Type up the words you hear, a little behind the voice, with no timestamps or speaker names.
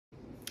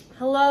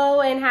Hello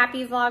and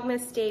happy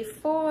Vlogmas day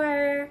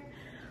 4.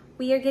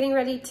 We are getting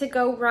ready to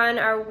go run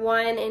our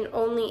one and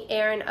only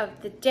errand of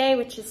the day,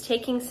 which is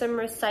taking some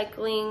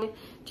recycling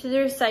to the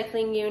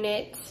recycling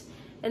unit.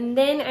 And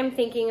then I'm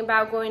thinking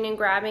about going and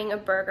grabbing a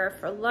burger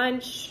for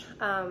lunch.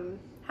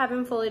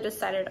 Haven't fully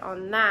decided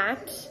on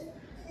that.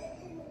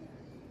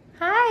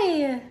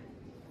 Hi!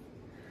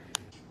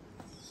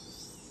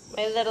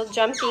 My little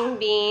jumping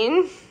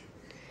bean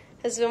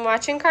has been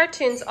watching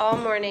cartoons all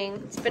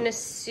morning. It's been a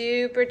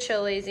super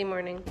chill, lazy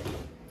morning.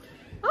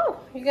 Oh,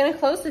 you're gonna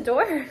close the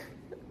door?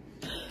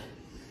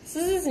 This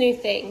is his new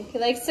thing. He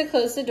likes to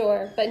close the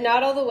door, but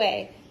not all the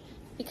way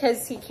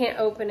because he can't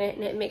open it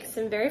and it makes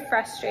him very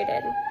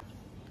frustrated.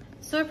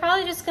 So we're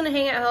probably just gonna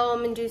hang at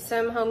home and do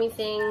some homey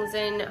things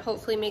and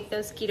hopefully make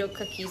those keto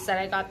cookies that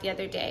I got the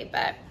other day.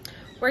 But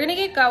we're gonna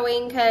get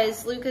going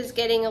because Luca's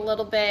getting a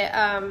little bit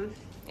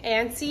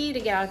antsy to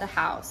get out of the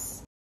house.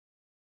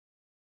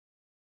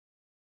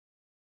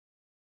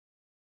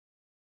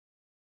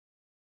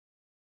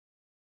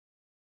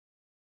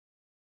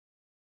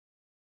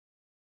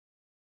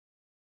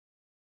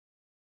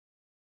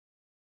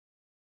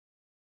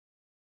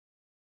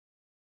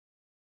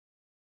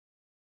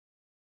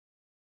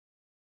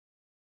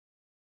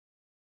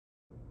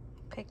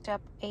 Picked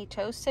up a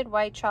toasted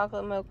white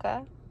chocolate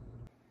mocha.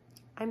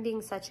 I'm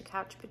being such a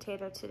couch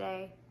potato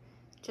today.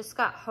 Just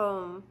got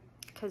home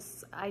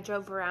because I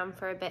drove around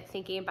for a bit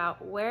thinking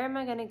about where am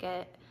I gonna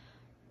get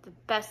the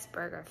best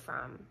burger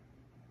from.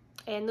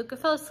 And Luca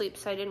fell asleep,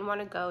 so I didn't want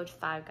to go to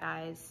Five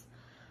Guys.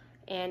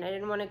 And I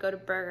didn't want to go to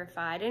BurgerFi.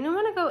 I didn't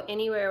want to go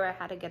anywhere where I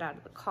had to get out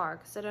of the car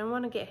because I didn't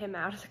want to get him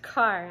out of the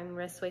car and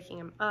risk waking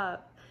him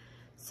up.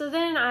 So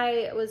then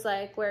I was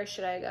like, where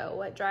should I go?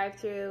 What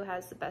drive-thru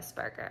has the best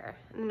burger?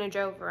 And then I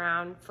drove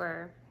around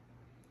for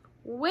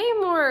way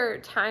more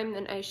time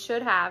than I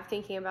should have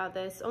thinking about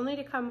this, only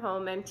to come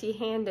home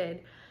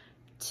empty-handed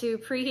to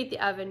preheat the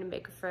oven to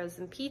make a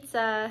frozen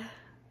pizza,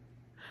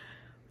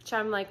 which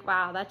I'm like,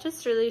 wow, that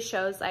just really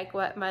shows like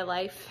what my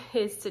life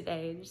is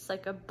today. Just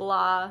like a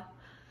blah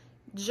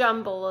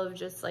jumble of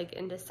just like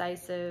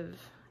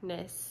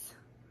indecisiveness.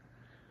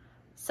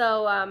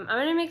 So I'm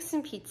gonna make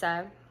some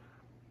pizza.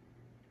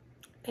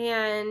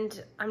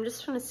 And I'm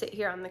just gonna sit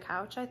here on the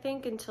couch, I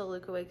think, until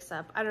Luca wakes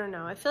up. I don't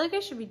know. I feel like I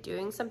should be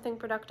doing something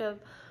productive,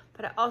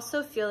 but I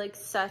also feel like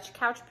such a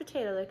couch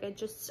potato. Like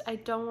I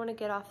don't want to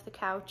get off the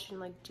couch and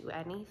like do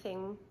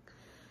anything.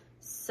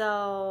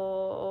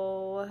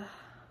 So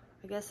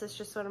I guess that's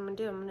just what I'm gonna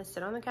do. I'm gonna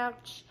sit on the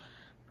couch,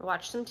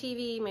 watch some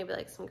TV, maybe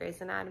like some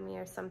Grey's Anatomy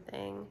or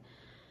something.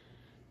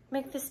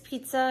 Make this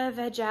pizza,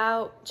 veg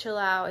out, chill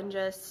out, and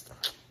just,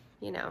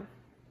 you know,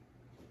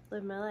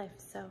 live my life.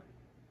 So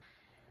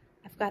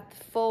I've got the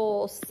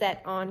full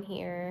set on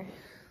here,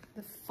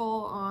 the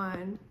full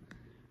on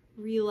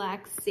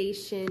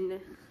relaxation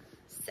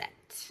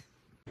set.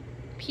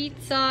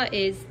 Pizza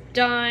is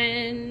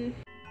done.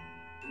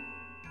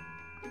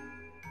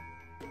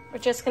 We're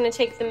just gonna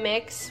take the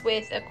mix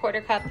with a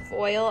 1/4 cup of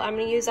oil. I'm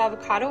gonna use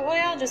avocado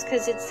oil just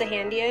cause it's the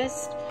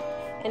handiest.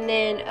 And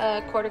then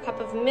a 1/4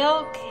 cup of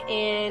milk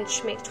and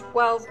should make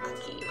 12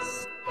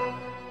 cookies.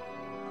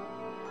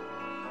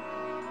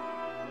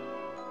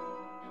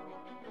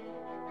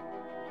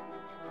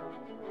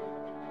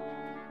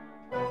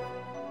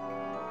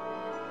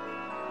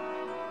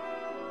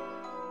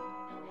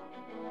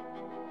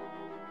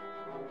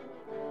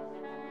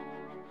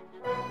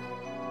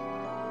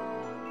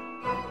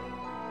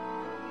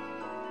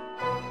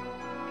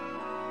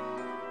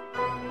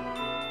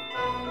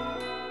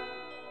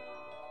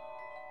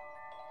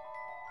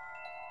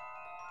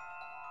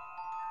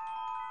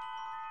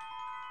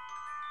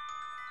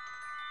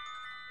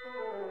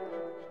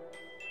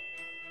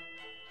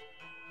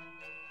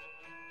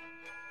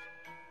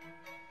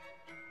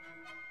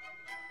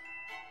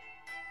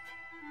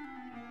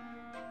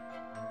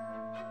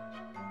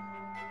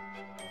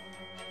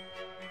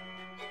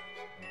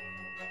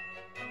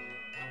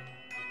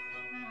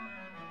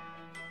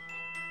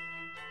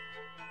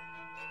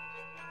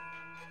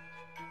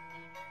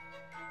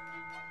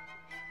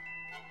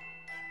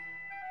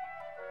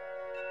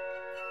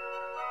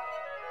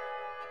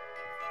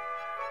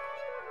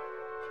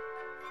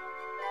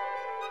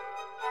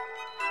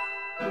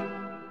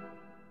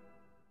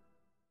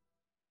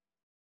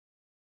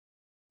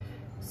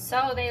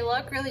 So they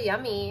look really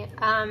yummy.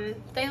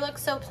 They look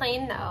so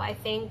plain though. I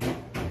think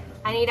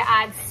I need to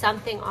add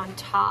something on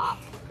top.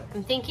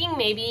 I'm thinking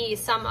maybe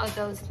some of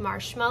those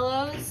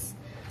marshmallows,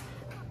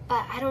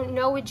 but I don't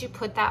know, would you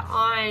put that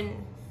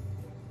on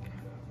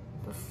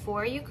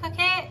before you cook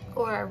it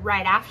or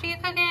right after you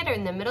cook it or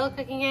in the middle of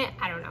cooking it?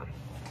 I don't know.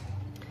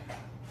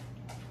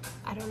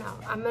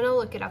 I'm gonna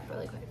look it up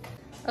really quick.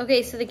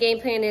 Okay, so the game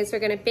plan is we're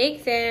gonna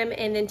bake them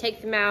and then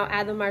take them out,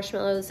 add the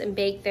marshmallows and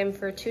bake them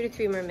for 2 to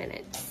 3 more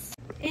minutes.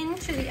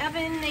 Into the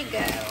oven they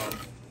go.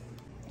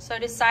 So I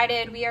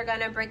decided we are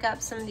gonna break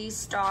up some of these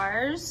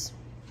stars,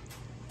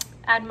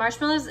 add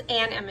marshmallows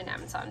and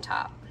M&Ms on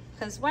top,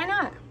 because why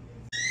not?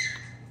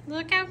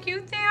 Look how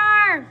cute they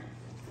are.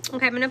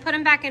 Okay, I'm gonna put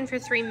them back in for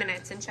 3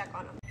 minutes and check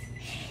on them.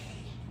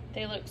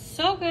 They look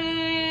so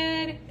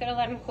good. Gonna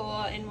let them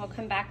cool and we'll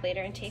come back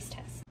later and taste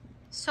test.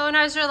 So when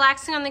I was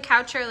relaxing on the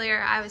couch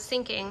earlier, I was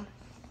thinking,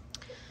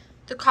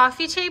 the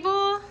coffee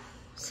table,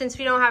 since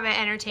we don't have an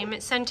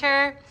entertainment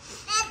center,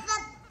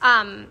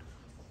 I'm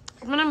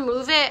gonna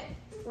move it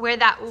where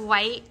that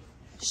white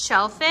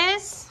shelf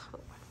is.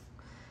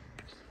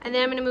 And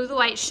then I'm gonna move the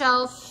white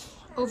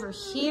shelf over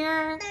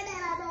here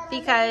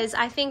because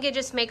I think it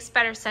just makes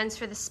better sense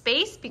for the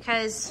space,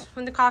 because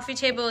when the coffee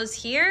table is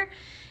here,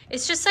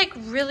 it's just like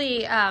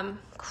really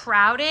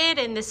crowded,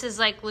 and this is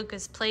like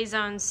Luca's play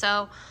zone.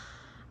 So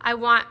I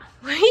want,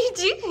 what are you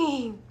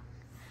doing?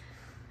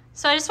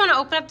 So I just want to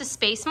open up the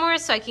space more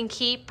so I can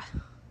keep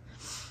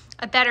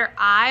a better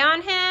eye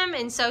on him,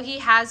 and so he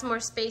has more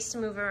space to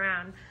move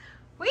around.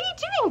 What are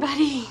you doing,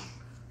 buddy?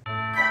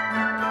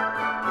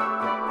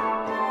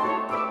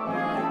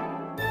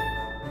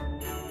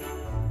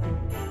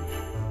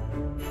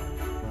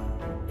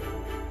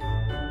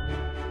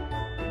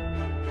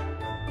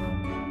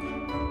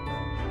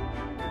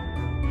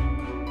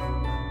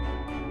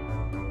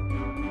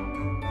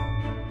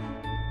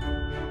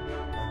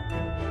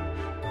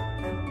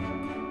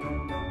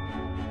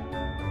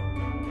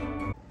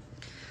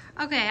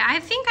 Okay, I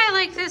think I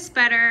like this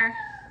better.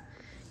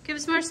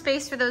 Gives more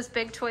space for those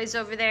big toys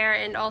over there,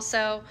 and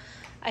also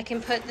I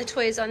can put the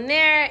toys on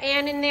there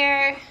and in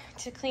there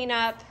to clean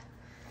up.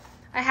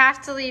 I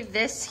have to leave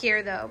this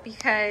here though,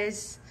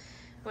 because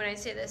when I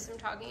say this, I'm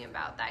talking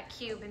about that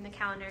cube in the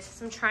calendar,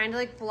 because I'm trying to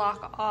like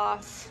block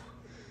off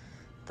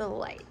the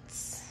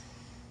lights.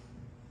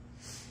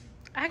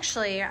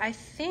 Actually, I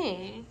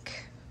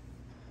think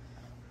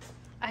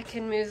I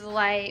can move the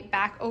light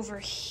back over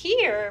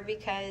here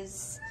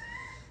because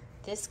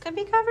this could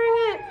be covering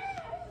it.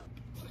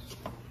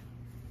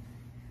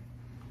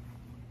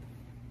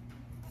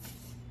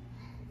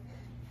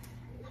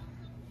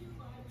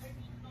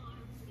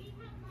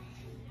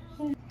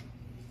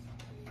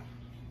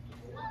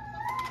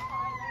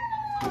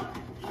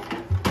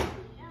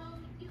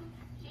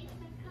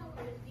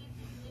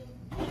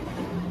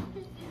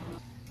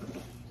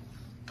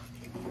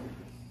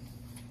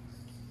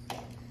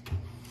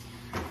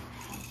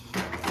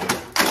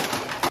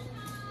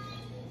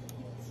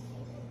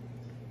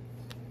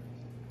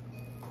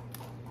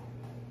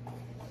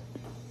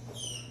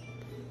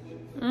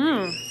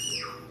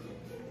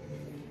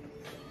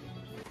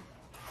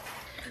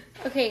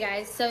 Okay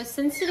guys, so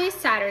since today's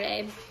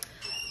Saturday,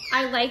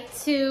 I like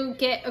to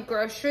get a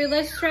grocery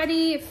list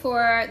ready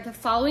for the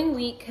following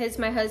week, because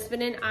my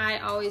husband and I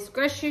always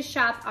grocery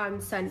shop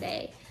on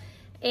Sunday.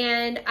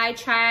 And I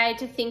try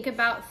to think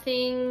about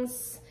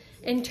things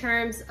in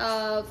terms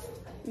of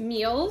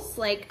meals,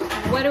 like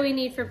what do we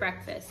need for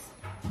breakfast?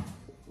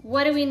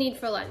 What do we need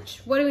for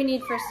lunch? What do we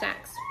need for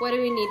snacks? What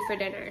do we need for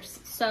dinners?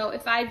 So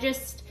if I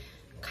just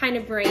kind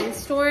of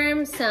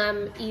brainstorm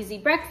some easy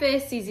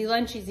breakfasts, easy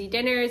lunch, easy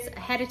dinners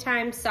ahead of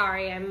time.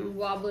 Sorry, I'm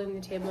wobbling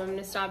the table. I'm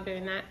gonna stop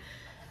doing that.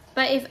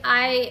 But if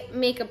I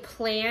make a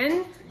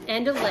plan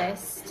and a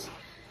list,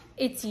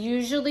 it's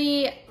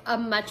usually a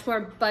much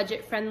more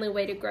budget-friendly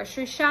way to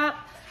grocery shop.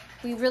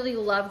 We really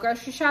love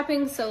grocery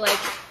shopping, so like,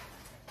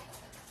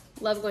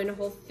 love going to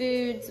Whole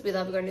Foods, we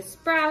love going to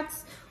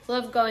Sprouts, we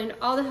love going to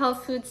all the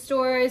health food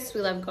stores, we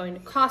love going to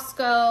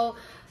Costco,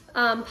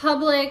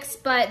 Publix,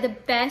 but the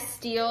best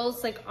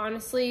deals, like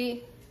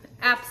honestly,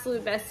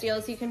 absolute best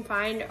deals you can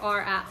find are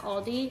at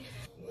Aldi.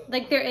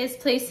 Like there is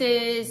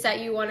places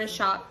that you want to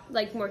shop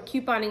like more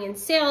couponing and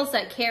sales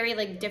that carry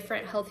like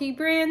different healthy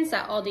brands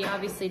that Aldi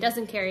obviously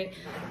doesn't carry.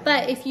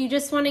 But if you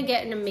just want to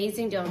get an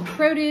amazing deal on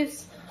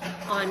produce,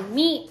 on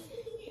meat,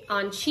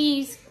 on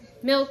cheese,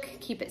 milk,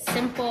 keep it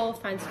simple,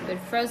 find some good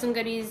frozen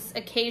goodies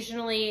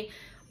occasionally,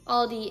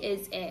 Aldi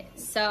is it.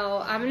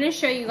 So I'm going to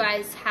show you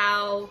guys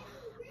how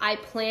I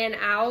plan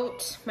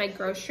out my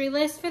grocery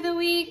list for the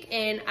week,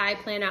 and I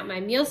plan out my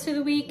meals for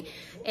the week,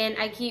 and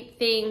I keep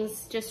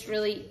things just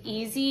really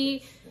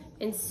easy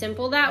and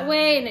simple that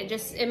way, and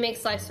it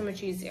makes life so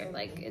much easier.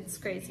 Like, it's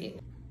crazy.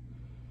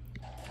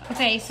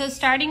 Okay, so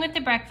starting with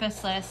the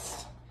breakfast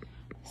list.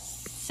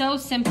 So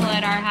simple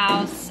at our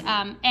house.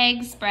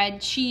 Eggs, bread,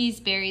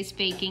 cheese, berries,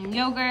 baking,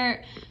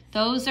 yogurt.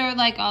 Those are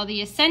like all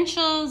the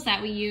essentials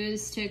that we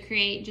use to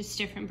create just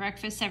different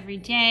breakfasts every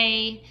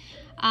day.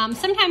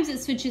 Sometimes it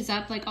switches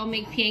up, like I'll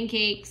make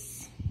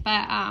pancakes,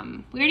 but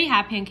we already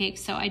have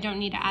pancakes, so I don't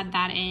need to add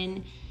that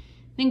in.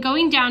 Then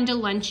going down to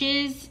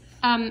lunches,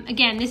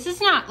 again, this is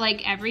not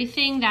like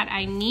everything that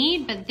I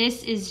need, but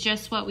this is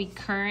just what we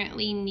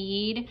currently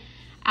need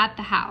at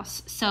the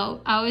house.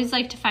 So I always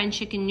like to find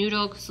chicken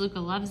noodle because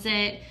Luca loves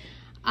it.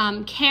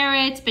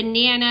 Carrots,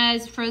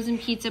 bananas, frozen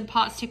pizza,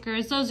 pot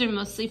stickers, those are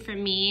mostly for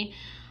me.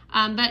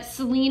 But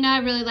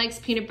Selena really likes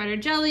peanut butter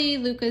jelly.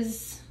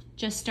 Luca's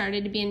just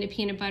started to be into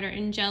peanut butter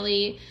and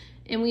jelly,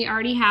 and we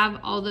already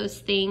have all those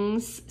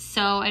things, so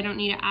I don't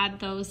need to add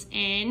those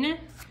in.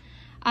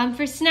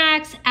 For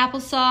snacks,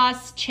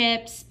 applesauce,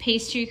 chips,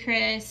 pastry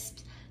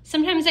crisps.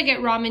 Sometimes I get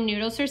ramen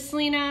noodles for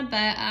Selena,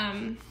 but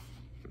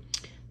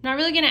Not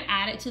really gonna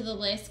add it to the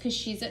list because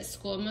she's at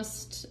school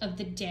most of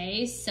the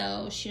day,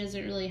 so she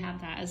doesn't really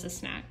have that as a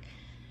snack.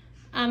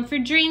 For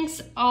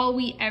drinks, all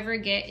we ever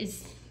get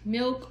is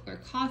milk or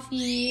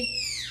coffee.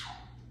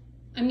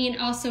 I mean,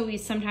 also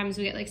sometimes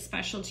we get like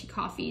specialty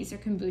coffees or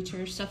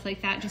kombucha or stuff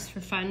like that just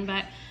for fun,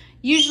 but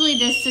usually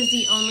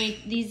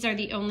these are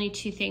the only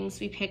two things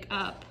we pick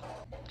up.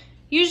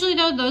 Usually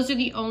though, those are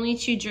the only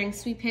two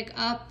drinks we pick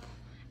up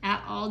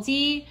at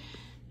Aldi.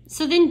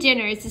 So then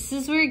dinners, this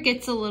is where it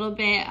gets a little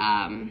bit,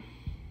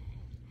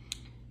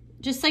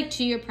 just like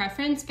to your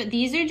preference, but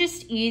these are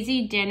just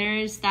easy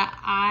dinners that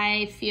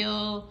I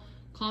feel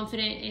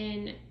confident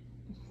in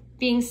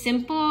being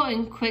simple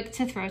and quick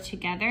to throw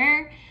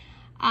together.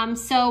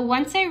 So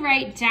once I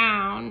write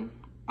down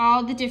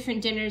all the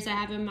different dinners I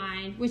have in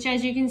mind, which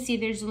as you can see,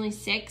 there's only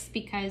 6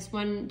 because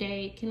one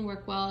day can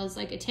work well as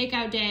like a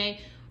takeout day,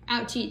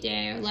 out to eat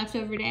day, or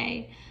leftover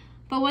day.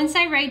 But once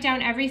I write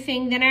down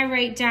everything, then I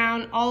write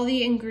down all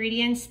the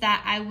ingredients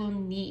that I will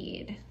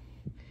need.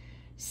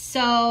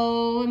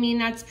 So, I mean,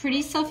 that's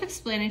pretty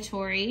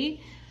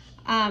self-explanatory.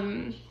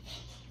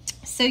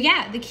 So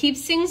yeah, that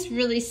keeps things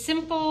really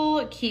simple.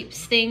 It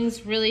keeps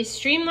things really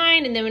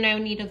streamlined. And then when I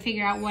need to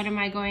figure out what am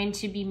I going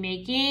to be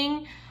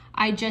making,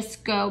 I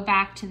just go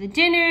back to the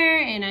dinner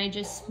and I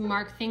just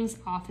mark things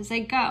off as I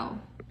go.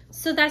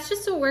 So that's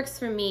just what works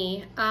for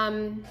me.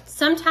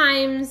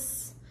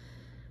 Sometimes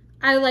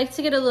I like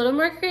to get a little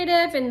more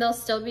creative and there'll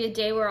still be a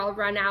day where I'll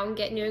run out and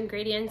get new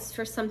ingredients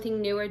for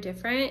something new or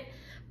different.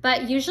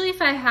 But usually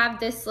if I have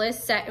this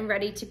list set and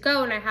ready to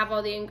go and I have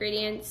all the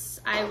ingredients,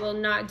 I will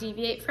not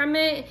deviate from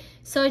it.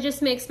 So it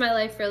just makes my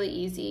life really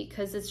easy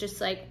because it's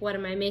just like, what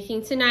am I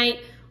making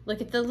tonight?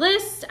 Look at the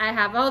list, I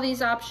have all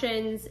these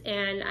options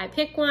and I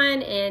pick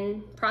one,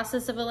 and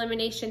process of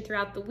elimination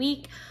throughout the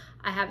week.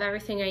 I have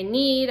everything I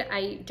need.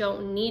 I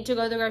don't need to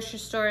go to the grocery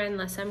store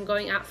unless I'm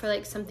going out for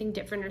like something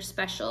different or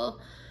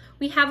special.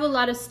 We have a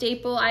lot of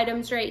staple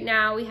items right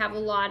now. We have a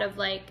lot of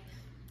like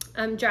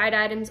dried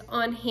items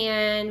on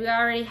hand. We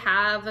already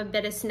have a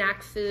bit of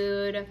snack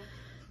food,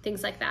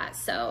 things like that.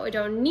 So I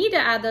don't need to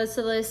add those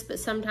to the list, but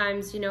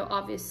sometimes, you know,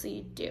 obviously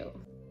you do.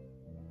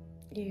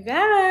 You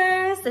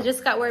guys, I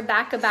just got word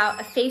back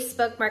about a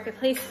Facebook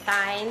Marketplace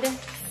find.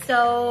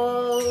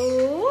 So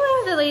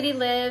the lady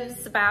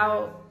lives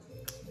about,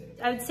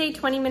 I would say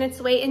 20 minutes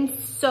away and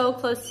so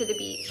close to the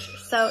beach.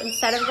 So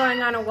instead of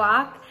going on a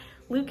walk,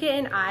 Luca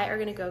and I are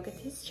gonna go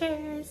get these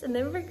chairs and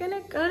then we're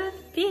gonna go to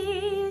the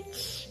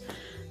beach.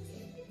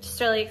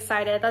 Just really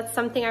excited. That's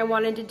something I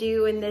wanted to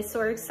do and this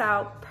works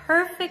out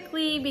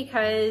perfectly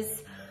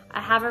because I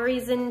have a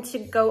reason to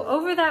go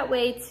over that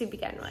way to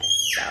begin with.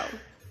 So,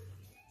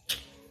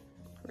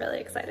 really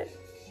excited.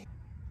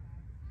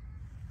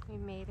 We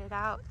made it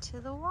out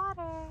to the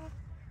water.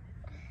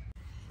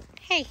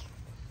 Hey.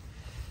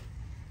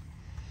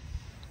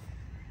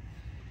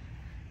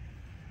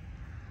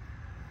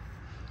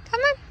 Come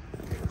on.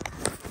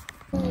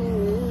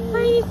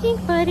 What do you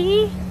think,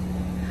 buddy?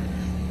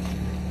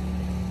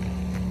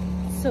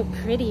 So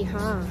pretty,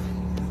 huh?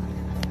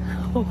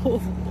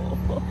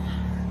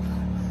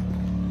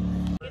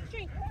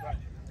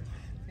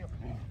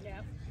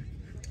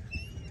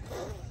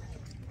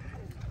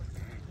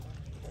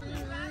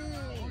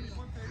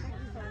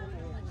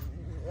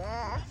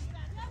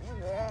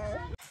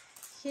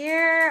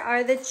 Here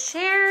are the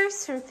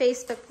chairs from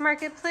Facebook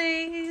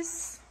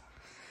Marketplace.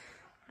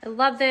 I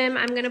love them.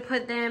 I'm gonna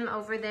put them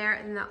over there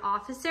in the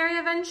office area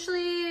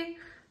eventually,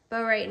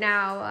 but right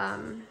now,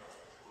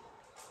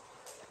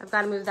 I've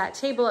got to move that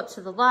table up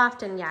to the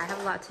loft, and yeah, I have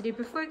a lot to do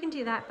before I can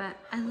do that, but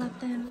I love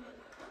them.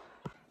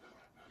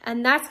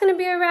 And that's going to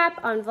be a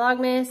wrap on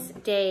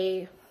Vlogmas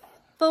Day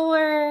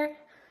 4.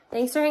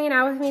 Thanks for hanging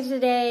out with me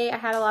today. I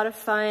had a lot of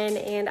fun,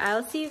 and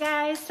I'll see you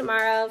guys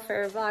tomorrow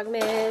for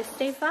Vlogmas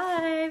Day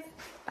 5.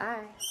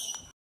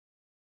 Bye.